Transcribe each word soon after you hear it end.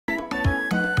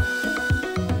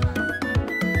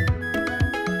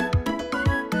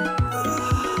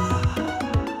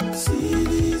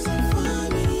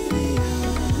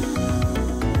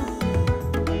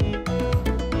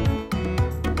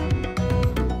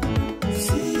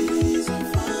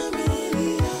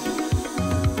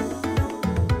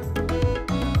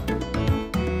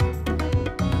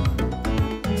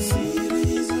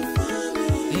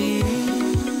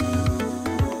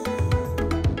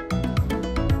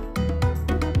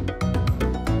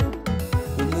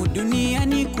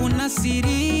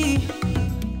siri,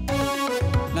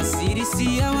 na siri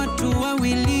si ya watu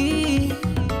wawili.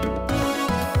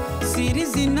 Siri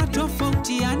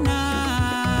zinatofautiana,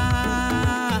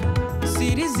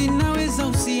 siri zinaweza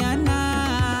husiana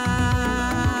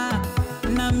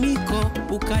na miko,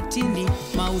 ukatili,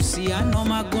 mahusiano,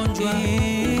 magonjwa,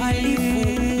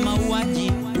 uhalifu,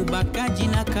 mauaji, ubakaji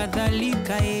na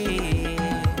kadhalika.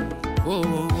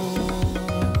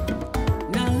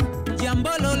 Na jambo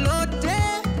lolote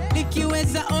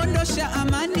likiweza ondosha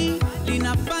amani,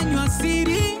 linafanywa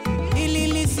siri ili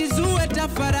lisizue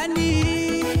tafarani.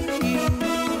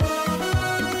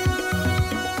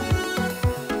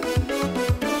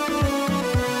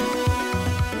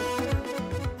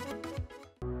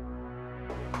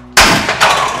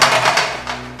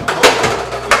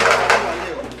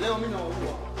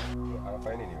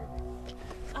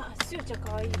 Sio cha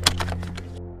kawaida.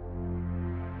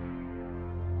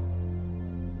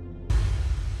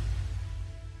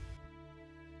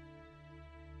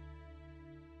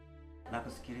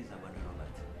 Nakusikiliza Bwana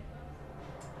Robert.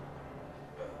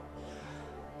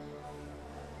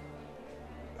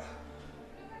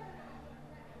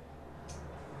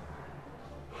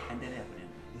 Endelea kunena.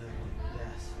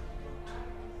 Yes.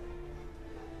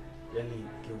 Yaani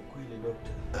kiukweli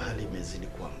dokta, hali imezidi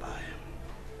kuwa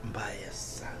mbaya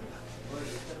sana.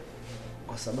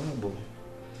 Kwa sababu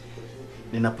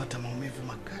ninapata maumivu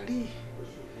makali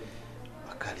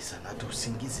sana, hata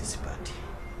usingizi sipati.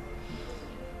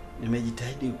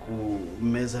 Nimejitahidi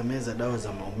kumeza dawa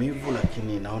za maumivu,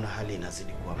 lakini naona hali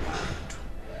inazidi kuwa mbaya tu.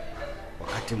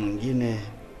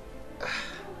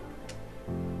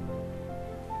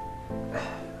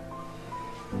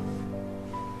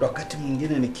 Wakati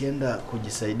mwingine nikienda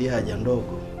kujisaidia haja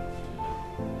ndogo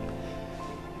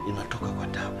inatoka kwa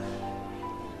tabu.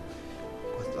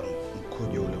 Kwa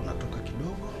mkojo ule unatoka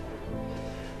kidogo,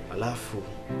 alafu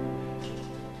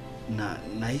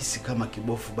nahisi kama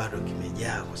kibofu bado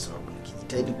kimejaa, kwa sababu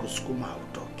nikijitahidi kusukuma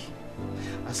hautoki.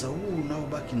 Sasa huu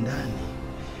unaobaki ndani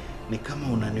ni kama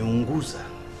unaniunguza.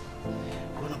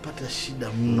 Kwa napata shida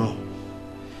mno.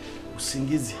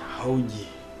 Usingizi hauji.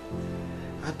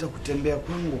 Hata kutembea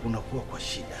kwangu kunakuwa kwa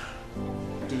shida.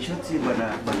 Kishoti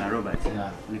bwana Robert,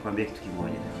 nikwambie kitu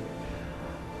kimoja.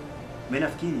 Mimi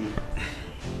nafikiri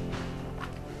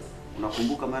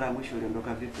unakumbuka mara ya mwisho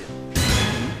uliondoka vipi?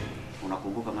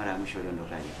 Unakumbuka mara ya mwisho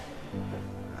uliondokaje?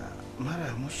 Mara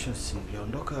ya mwisho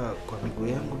niliondoka kwa miguu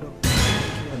yangu dokta,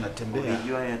 nikiwa natembea.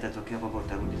 Unajua yatatokea kwamba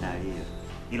utarudi na hali hiyo.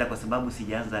 Ila kwa sababu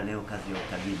sijaanza leo kazi ya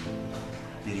utabibu,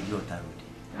 nilijua utarudi.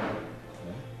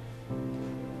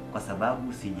 Kwa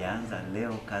sababu sijaanza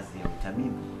leo kazi ya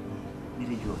utabibu,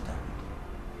 nilijua utarudi.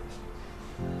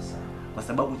 Kwa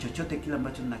sababu chochote kile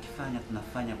ambacho tunakifanya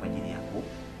tunafanya kwa ajili yako,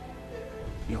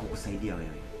 ya kukusaidia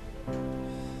wewe.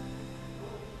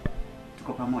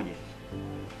 Tuko pamoja?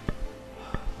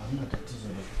 Hamna tatizo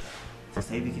dokta.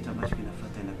 Sasa hivi kitu ambacho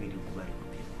kinafuata inabidi ukubali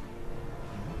kupima.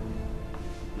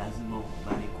 Lazima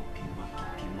ukubali kupima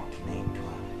kipimo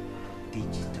kinaitwa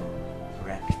digital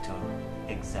rectal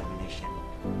examination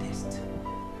test.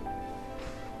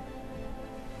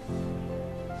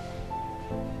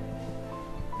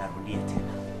 Narudia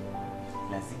tena.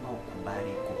 Lazima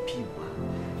ukubali kupimwa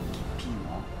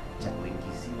kipimo cha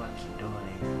kuingiziwa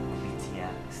kidole kupitia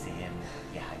sehemu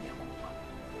ya haja kubwa.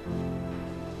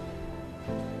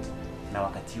 Na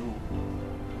wakati huu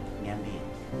niambie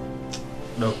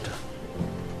dokta,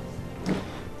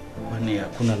 kwani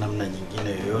hakuna namna nyingine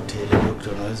yoyote ile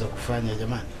dokta unaweza kufanya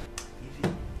jamani?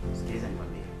 Hivi sikiliza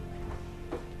nikwambie.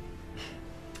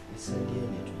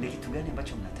 Nisaidieni tu. Ni kitu gani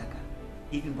ambacho mnataka?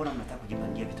 Hivi mbona mnataka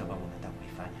kujipangia vitu ambavyo mnataka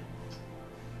kufanya?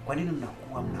 Kwa nini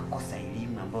mnakuwa mnakosa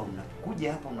elimu ambao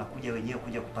mnakuja hapa mnakuja wenyewe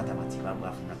kuja kupata matibabu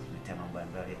afu mnakuletea mambo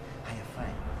ambayo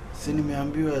hayafai? Si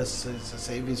nimeambiwa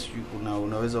sasa hivi sijui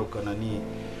unaweza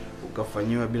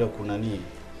ukafanyiwa bila kunani.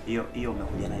 Hiyo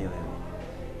umekuja nayo wewe.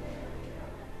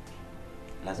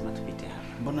 Lazima tupite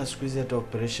hapa. Mbona siku hizi hata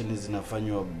operation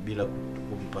zinafanywa bila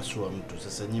kumpasua mtu?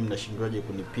 Sasa nyinyi mnashindwaje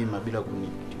kunipima bila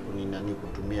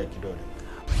kutumia kidole?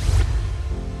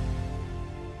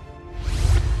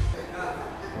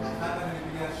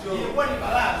 Ilikuwa ni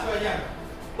balaa sio jana.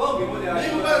 Bonge moja.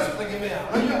 Mimi basi kutegemea.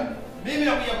 Unajua mimi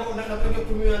nakuja hapo nakuja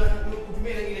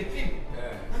kutumia ile clip.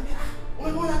 Naambia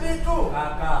umeona Beto?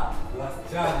 Kaka,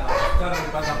 wasichana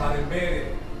mpaka pale mbele.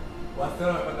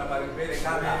 Wasichana mpaka pale mbele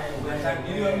kaka.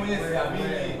 Unashangiliwa mwenyewe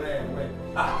siamini.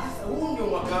 Sasa huu ndio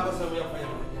mwaka hapa sasa unafanya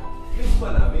nini? Mimi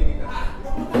sikuwa naamini kaka.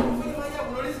 Unafanya maajabu,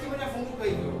 unalisi kama inafunguka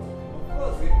hivyo. Of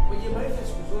course, kwenye maisha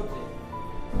siku zote.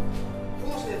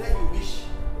 Tunahitaji ubishi.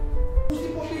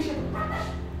 Usipobisha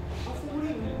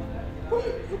afunguliwe. Kwa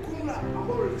jukumu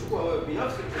ambalo ulichukua wewe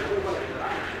binafsi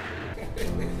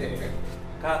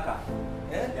kaka,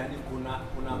 yani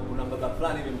kuna baba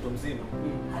fulani hivi mtu mzima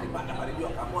alipata malijua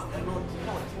akamwaga noti.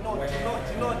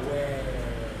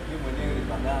 Mimi mwenyewe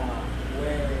nilipagana.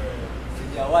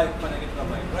 Sijawahi kufanya kitu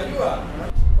kama hicho. Unajua?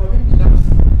 Kwa mimi binafsi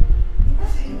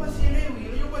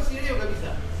sielewi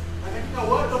kabisa. Na katika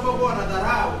watu ambao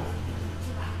wanadharau.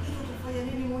 Hiyo utafanya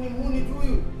nini muni tu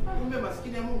huyu? Kumbe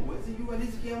maskini ya Mungu, huwezi jua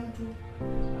riziki ya mtu.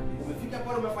 Umefika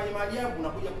pale umefanya maajabu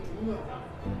unakuja kutumia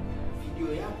video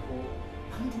yako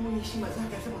na mtu mwenye heshima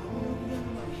zake anasema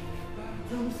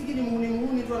na msikini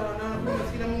muni tu na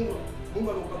maskini ya Mungu.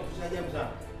 Mungu amekupatia ajabu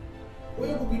sana.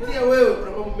 Wewe kupitia wewe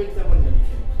kuna mambo mengi sana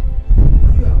nimejifunza.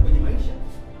 Unajua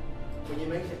kwenye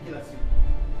maisha kila siku.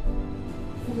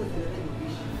 Fursa zinahitaji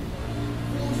kuishi.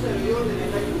 Fursa yoyote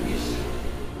inahitaji kuishi.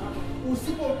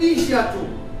 Usipobisha tu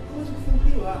huwezi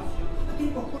kufunguliwa. Lakini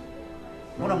kwa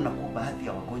Mbona mnakuwa baadhi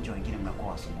ya wagonjwa wengine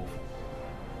mnakuwa wasumbufu?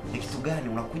 Ni kitu gani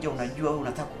unakuja unajua wewe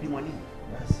unataka kupimwa nini?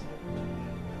 Basi.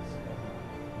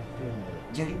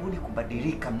 Jaribuni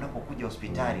kubadilika mnapokuja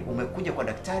hospitali. Umekuja kwa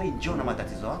daktari, njoo na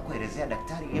matatizo yako, elezea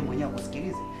daktari yeye mwenyewe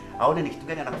akusikilize. Aone ni kitu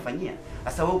gani anakufanyia.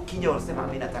 Sasa wewe ukija unasema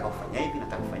mimi nataka kufanya hivi,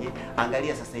 nataka kufanya hivi.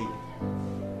 Angalia sasa hivi.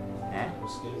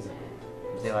 Usikilize.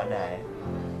 Mzee wa dae.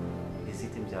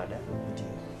 Nisiti mzee wa dae. Ndio.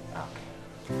 Okay.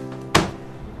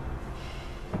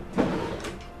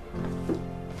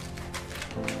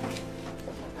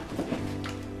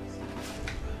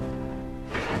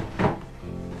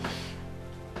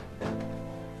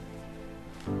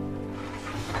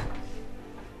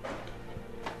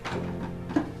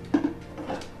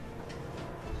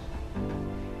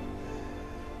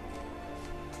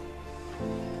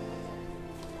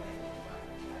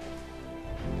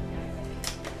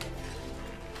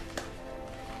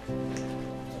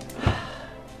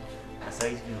 Sasa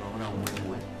hivi unaona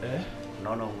umuhimu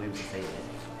unaona umuhimu sasa hivi.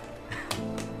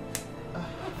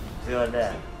 Sio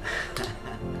dada.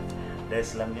 Dar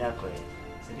es Salaam yako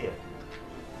si ndio?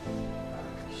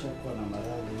 Kisha kuwa na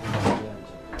maradhi janja.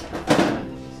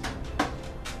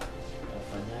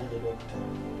 Afanyaje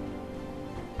daktari?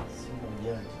 Sina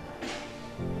janja.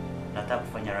 Nataka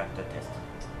kufanya rectal test.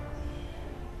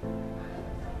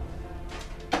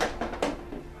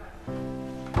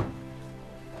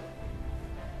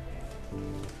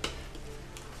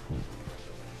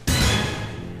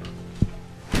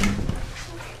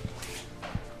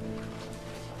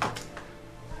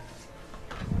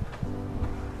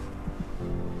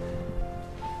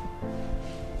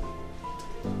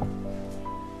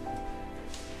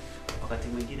 Wakati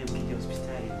mwingine mkija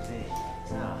hospitali mzee,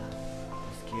 sawa,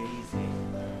 usikilize.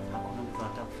 Hakuna mtu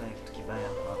anataka kufanya kitu kibaya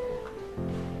kwako.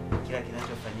 Kila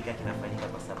kinachofanyika kinafanyika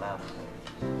kwa sababu.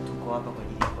 Tuko hapa kwa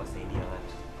ajili ya kuwasaidia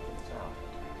watu. Sawa.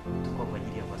 Tuko kwa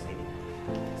ajili ya kuwasaidia.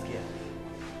 Sikia.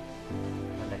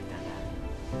 Panda kitandani.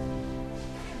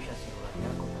 Shusha suruali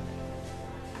yako.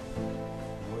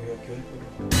 Moyo wake uko.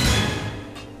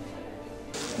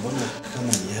 Mbona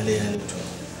kama ni yale tu?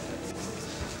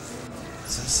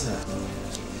 Sasa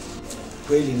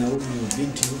kweli na huyu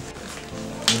binti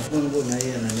huyu na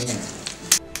yeye ana nini?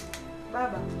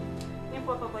 Baba,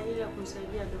 nipo hapa kwa ajili ya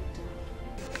kumsaidia daktari.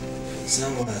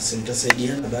 Sawa,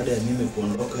 simtasaidiana baada ya mimi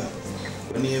kuondoka.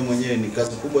 Kwani yeye mwenyewe ni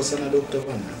kazi kubwa sana daktari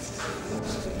bwana.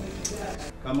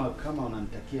 Kama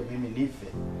unanitakia mimi nife,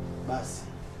 basi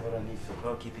bora nife.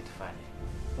 Kwa kipi tufanye?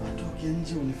 Atoke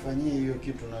nje unifanyie hiyo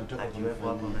kitu unayotaka. Akiwepo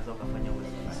hapo unaweza ukafanya uwe.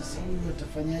 Sasa huyu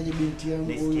atafanyaje binti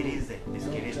yangu?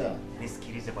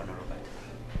 Nisikilize bwana Robert.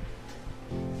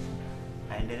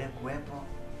 Aendelee kuwepo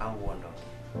au uondoke?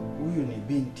 Huyu ni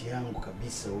binti yangu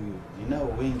kabisa huyu. Ninao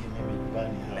wengi mimi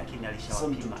nyumbani hapa. Lakini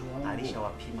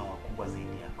alishawapima wakubwa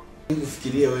zaidi yako.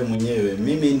 Fikiria wewe mwenyewe,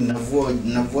 mimi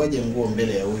navuaje nguo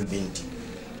mbele ya huyu binti?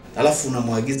 Alafu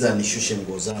unamwagiza anishushe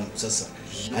nguo zangu. Sasa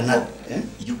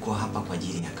yuko hapa kwa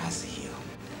ajili ya kazi hiyo.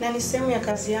 Na ni sehemu ya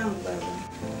kazi yangu baba.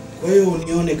 Kwa hiyo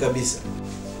unione kabisa.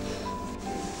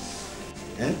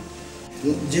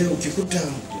 Je, ukikuta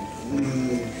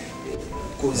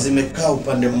zimekaa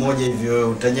upande mmoja hivyo wewe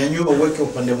utanyanyua uweke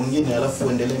upande mwingine alafu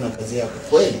uendelee na kazi yako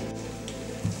kweli?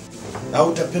 Au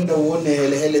utapenda uone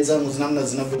hele zangu namna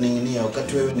zinavyoning'inia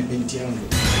wakati wewe ni binti yangu?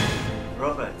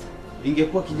 Robert,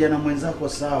 ingekuwa kijana mwenzako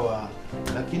sawa,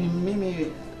 lakini mimi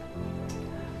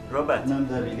Robert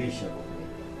namdhalilisha.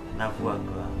 Navua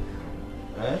nguo.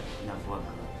 Navua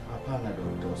nguo. Hapana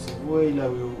daktari, usivue ila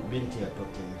huyu binti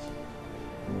atoke nje.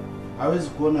 Hawezi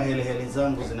kuona hele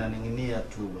zangu zinaning'inia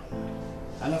tu bwana.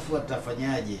 Alafu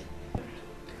atafanyaje?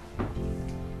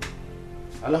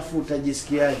 Alafu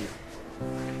utajisikiaje?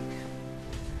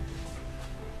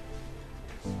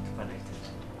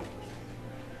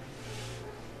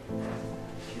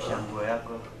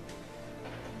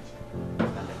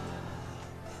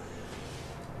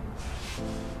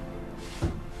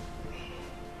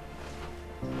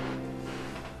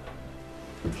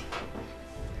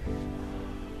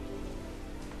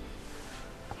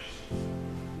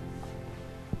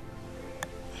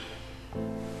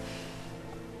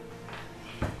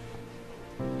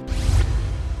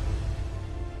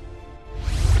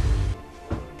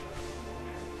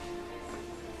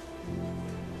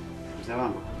 Mzee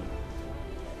wangu,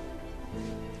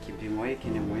 kipimo hiki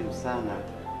ni muhimu sana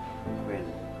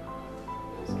kwenu.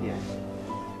 Unasikia?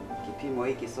 Kipimo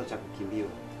hiki sio cha kukimbiwa.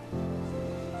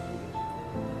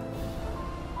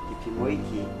 Kipimo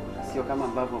hiki sio kama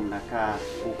ambavyo mnakaa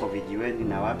huko vijiweni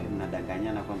na wapi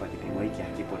mnadanganyana kwamba kipimo hiki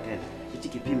hakipo tena. Hichi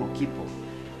kipimo kipo.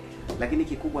 Lakini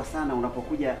kikubwa sana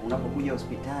unapokuja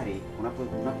hospitali,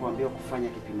 unapoambiwa kufanya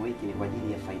kipimo hiki ni kwa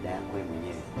ajili ya faida yako wewe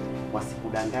mwenyewe.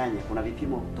 Wasikudanganye, kuna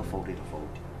vipimo tofauti.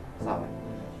 Sawa?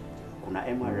 Kuna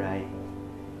MRI,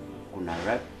 kuna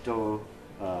rectal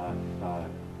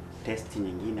test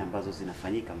nyingine ambazo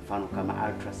zinafanyika, mfano kama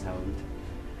ultrasound.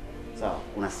 Sawa,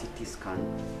 kuna CT scan.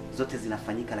 Zote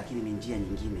zinafanyika, lakini ni njia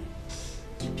nyingine.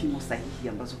 Kipimo sahihi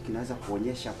ambazo kinaweza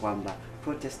kuonyesha kwamba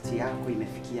protest yako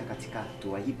imefikia katika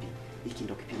hatua ipi. Hiki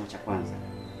ndio kipimo cha kwanza.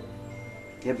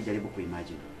 Hebu jaribu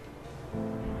kuimagine.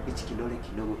 Hichi kidole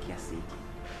kidogo kiasi hiki,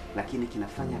 lakini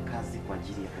kinafanya kazi kwa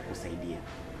ajili ya kukusaidia.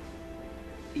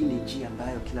 Hii ni njia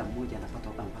ambayo kila mmoja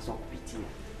anapaswa kupitia.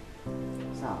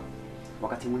 Sawa?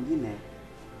 Wakati mwingine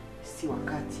si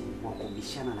wakati wa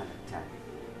kubishana na daktari.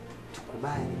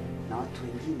 Tukubali na watu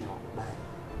wengine wakubali.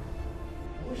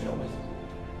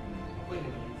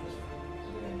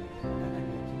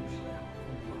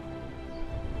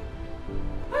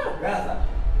 Gaza.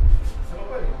 Sema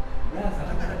kweli. Gaza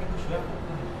nataka kitu yako.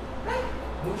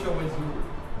 Mwisho wa mwezi huu.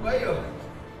 Kwa hiyo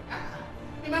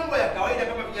ni mambo ya kawaida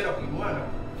kama vijana kuinuana.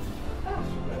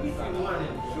 Shukrani.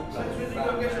 Siwezi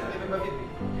kuongea nimebeba vipi?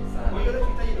 Kwa hiyo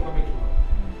nachohitaji ni kwamba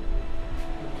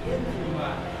ukienda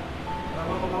nyumbani na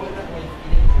mambo maweza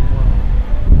kuyafikiria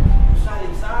usali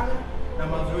sana na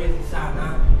mazoezi sana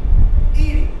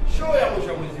ili show ya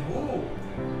mwisho wa mwezi huu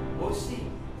bosi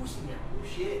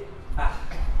usiniangushe.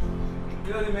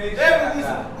 Hilo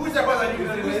limeisha. Gusa kwanza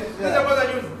juzi.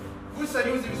 Gusa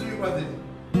juzi vizuri kwanza.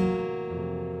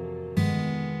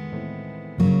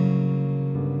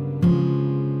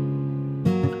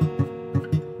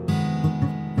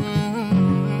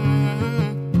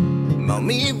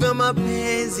 Maumivu ya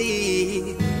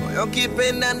mapenzi, moyo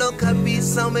kipenda ndo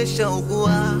kabisa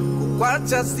umeshaugua.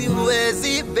 Kukwacha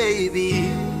siwezi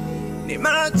baby, ni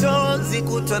machozi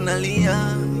kutwa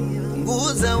nalia.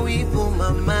 Punguza wivu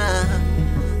mama,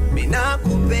 mimi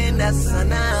nakupenda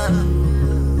sana.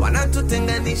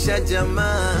 Wanatutenganisha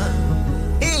jamaa,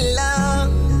 ila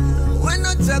wewe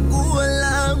ndo chaguo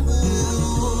langu.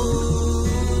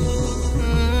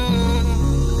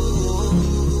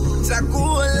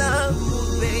 Chaguo langu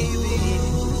baby.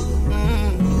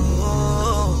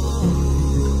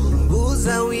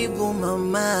 Punguza wivu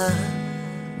mama,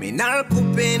 mimi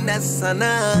nakupenda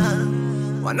sana.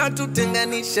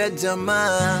 Wanatutenganisha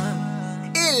jamaa,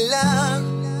 ila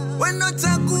wewe ndo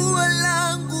chaguo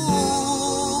langu.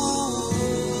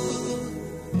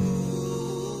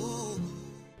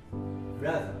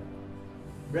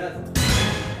 Brother.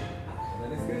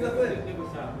 Unanisikiliza kweli? Niko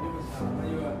sawa.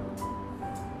 Unajua.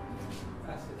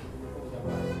 Sasa tunakuja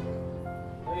bwana.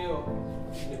 Kwa hiyo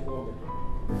ni kuombe.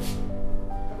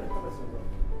 Kabla sio.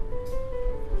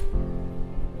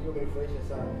 Hiyo umenifurahisha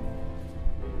sana.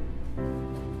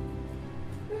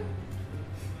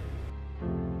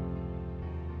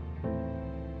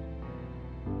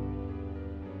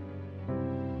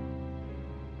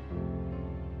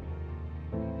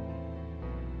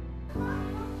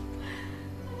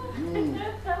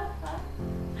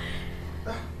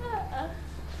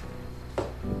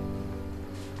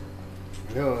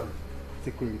 Leo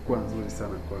siku ilikuwa nzuri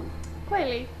sana kwangu.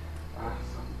 Kweli?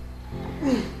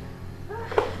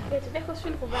 Tubeko sio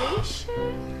nikuvalisha.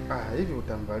 Hivi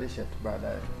utamvalisha tu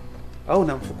baadaye. Au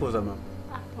unamfukuza mama?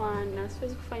 Hapana,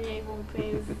 siwezi kufanya hivyo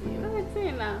mpenzi. Wewe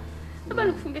tena. Labda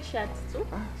nikufunge shati tu.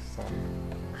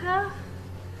 Sawa.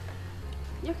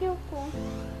 Yoke huko.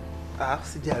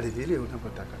 Usijali vile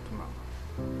unavyotaka tu mama.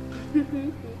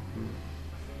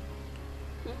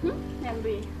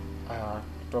 Niambie.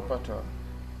 Tupata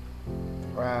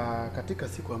katika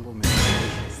siku ambayo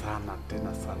umenifurahisha sana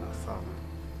tena sana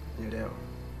ni leo.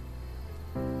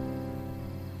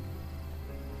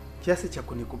 Kiasi cha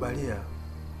kunikubalia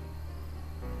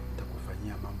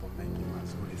nitakufanyia mambo mengi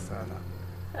mazuri sana.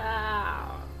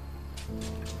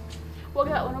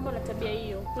 Waga unaomba na tabia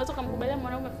hiyo. Unaweza kumkubalia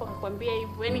mwanaume kwa kukwambia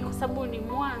hivyo. Yaani kwa sababu ni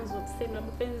mwanzo tuseme na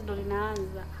mapenzi ndo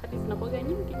linaanza. Hadi zinakuwa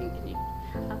nyingi.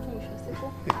 Alafu mwisho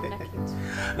siku hamna kitu.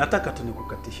 Nataka tu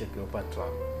nikukatishe Cleopatra.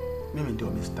 Mimi ndio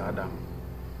Mr. Adam.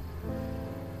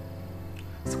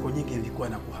 Siku nyingi nilikuwa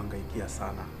nakuhangaikia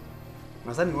sana.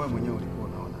 Nadhani wewe mwenyewe ulikuwa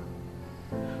unaona.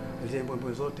 Zile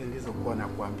mbwembwe zote nilizokuwa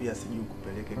nakuambia sijui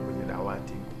kupeleke kwenye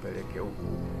dawati, kupeleke huku.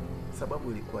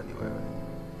 Sababu ilikuwa ni wewe.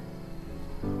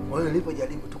 Wewe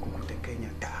ulipojaribu tu kukutekenya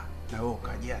na wewe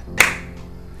ukaja.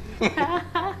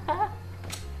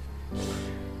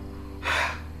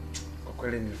 Kwa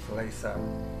kweli nilifurahi sana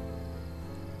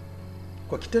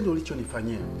kwa kitendo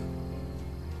ulichonifanyia.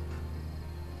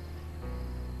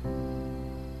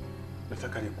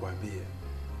 Nataka nikuambie,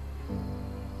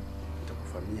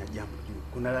 nitakufanyia jambo juu.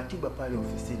 Kuna ratiba pale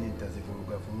ofisini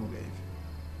nitazivuruga hivi.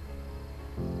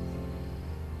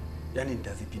 Yaani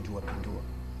nitazipindua.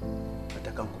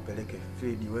 Nataka nikupeleke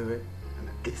Fredi wewe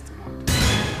na guest mode.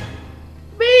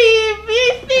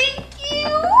 Baby, thank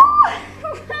you.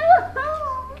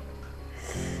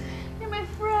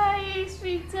 Nimefurahi,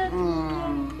 sweetheart.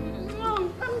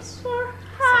 I'm so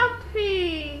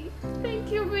happy.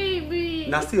 Thank you, baby.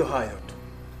 Na sio hayo tu.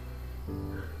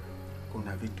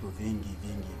 Kuna vitu vingi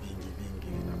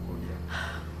vinakuja.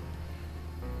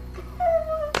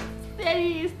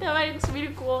 Yaani sitamani kusubiri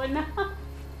kuona.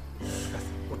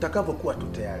 Utakapokuwa tu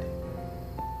tayari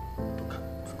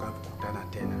tukakutana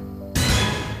tena.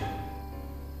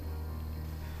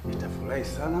 Nitafurahi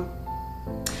sana.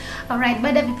 Alright,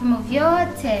 baada ya vipimo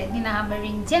vyote nina habari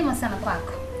njema sana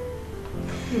kwako.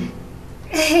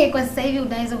 Kwa sasa hivi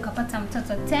unaweza ukapata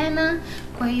mtoto tena.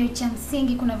 Kwa hiyo cha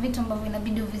msingi kuna vitu ambavyo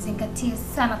inabidi uvizingatie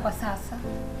sana kwa sasa.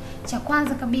 Cha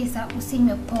kwanza kabisa,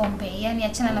 usinywe pombe. Yaani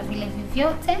achana na vile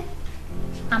vyote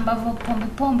ambavyo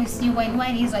pombe sio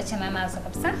wine hizo, achana nazo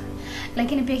kabisa.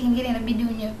 Lakini pia kingine inabidi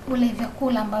ule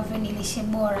vyakula ambavyo ni lishe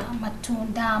bora,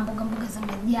 matunda, mboga za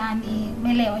majani,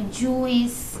 melewa,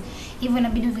 juice. Hivyo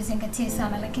inabidi uvizingatie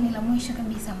sana. Lakini la mwisho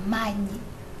kabisa, maji.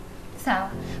 Sawa,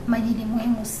 maji ni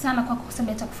muhimu sana kwako kwa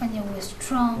sababu itakufanya uwe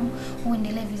strong,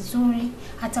 uendelee vizuri,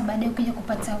 hata baadaye ukija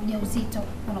kupata ujauzito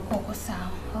unakuwa uko sawa.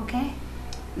 Okay?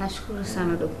 Nashukuru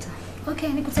sana dokta. Okay,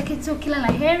 nikutakia tu kila la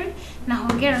heri na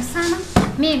hongera sana.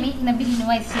 Mimi inabidi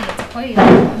niwahi theater. Kwa hiyo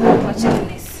tuache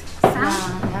this.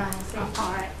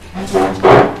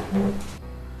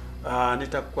 Sawa?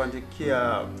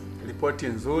 Nitakuandikia ripoti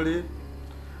nzuri.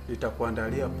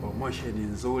 Nitakuandalia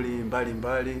promotion nzuri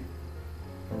mbalimbali.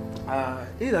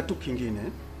 Ila tu kingine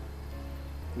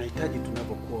nahitaji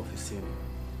tunapokuwa ofisini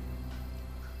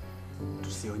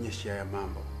tusionyeshe haya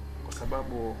mambo kwa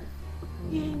sababu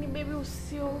Yaani baby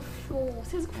usiofu.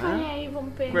 Siwezi kufanya hivyo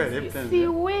mpenzi. Kweli,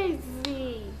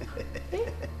 siwezi.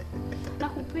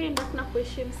 Nakupenda na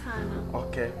kuheshimu sana.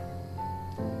 Okay.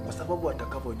 Kwa sababu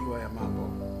watakapojua haya mambo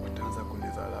wataanza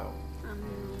kunidharau.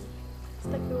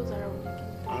 Sitaki udharau nyingine.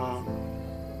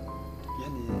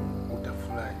 Yaani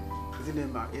utafurahi. Zile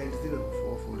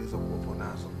hofu ulizokuwa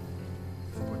nazo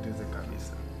zipoteze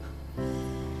kabisa.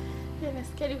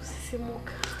 Nasikia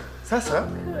kusisimuka. Sasa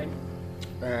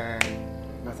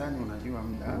nadhani unajua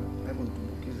muda. Hebu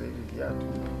nitumbukize hivi viatu.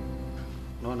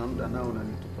 Naona muda nao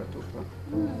unanitupa.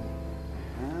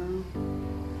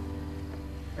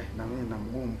 Na mimi na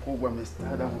mguu mkubwa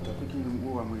mstahada, utapiki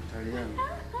mguu wa Muitaliano.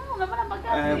 Unapata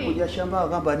pakazi. Kuja shamba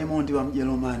kamba ni mondi wa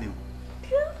Mjerumani.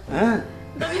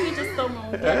 Ndio mimi tusoma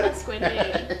ungenda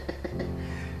sikwendee.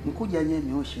 Mkuja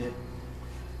nyenye oshe.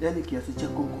 Yaani kiasi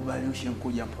chako kubali ushe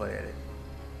mkuja mpolele.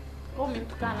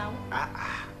 Umemtukana au?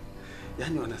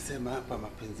 Yaani wanasema hapa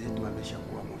mapenzi yetu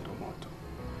yameshakuwa moto.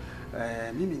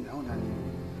 Mimi naona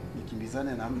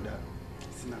nikimbizane na muda,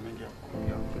 sina mengi ya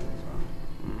kukuambia mpenzi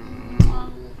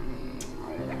wangu.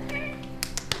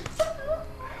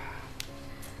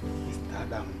 Mr.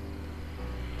 Adam,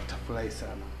 utafurahi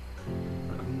sana.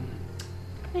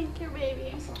 Thank you,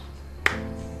 baby.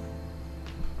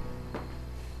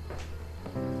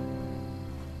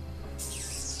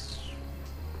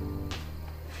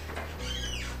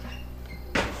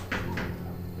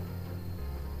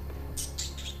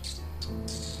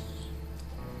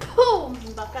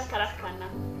 Mbaka karakana.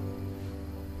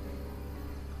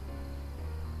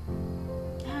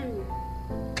 Yani,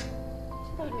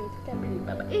 shida nimemfikia mimi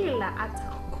baba ila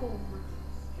atakoma.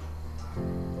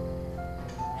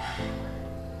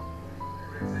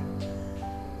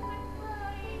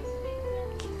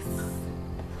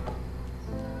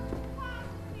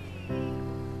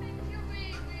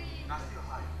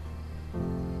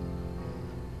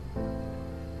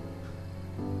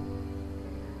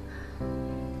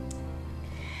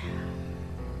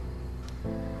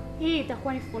 Hii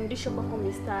itakuwa ni fundisho kwako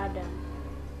Mr. Adam.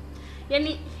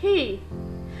 Yaani hii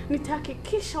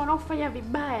nitahakikisha wanaofanya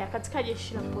vibaya katika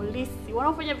jeshi la polisi,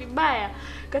 wanaofanya vibaya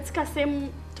katika sehemu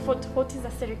tofauti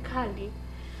za serikali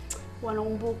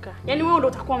wanaumbuka. Yaani wewe ndio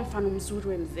utakuwa mfano mzuri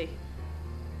wewe mzee.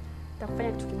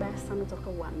 Utakufanya kitu kibaya sana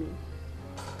utakauamini.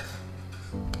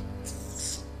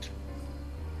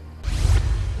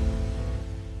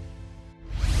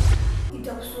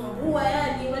 Itakusumbua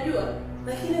yani unajua?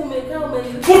 Lakini umekaa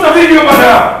futa video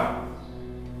bana.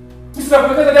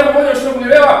 nakuelekeza jambo moja usije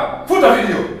kunielewa. Futa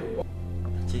video.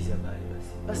 Cheza habari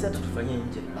basi. Basi hata tufanyie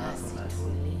nje na basi.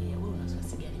 Tulia. Wewe una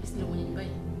wasiwasi gani? Mimi ndio mwenye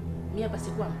nyumbani. Mimi hapa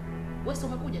si kwangu. Wewe sio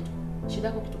umekuja tu. Shida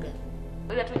yako kitu gani?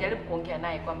 Wewe tu jaribu kuongea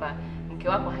naye kwamba mke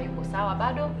wako hayuko sawa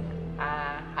bado.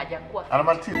 Hajakuwa.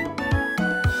 Almatini.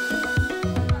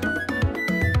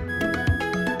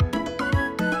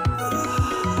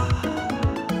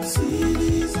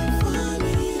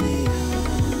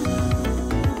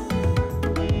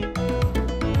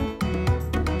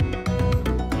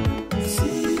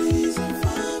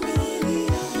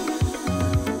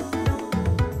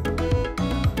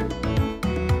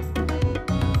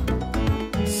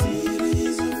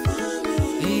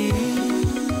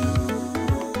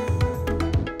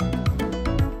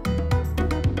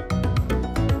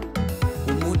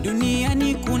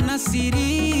 Duniani kuna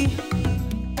siri,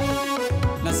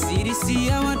 na siri si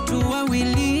ya watu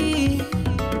wawili.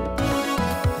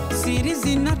 Siri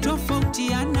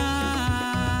zinatofautiana,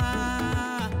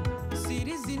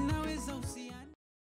 siri zinaweza usi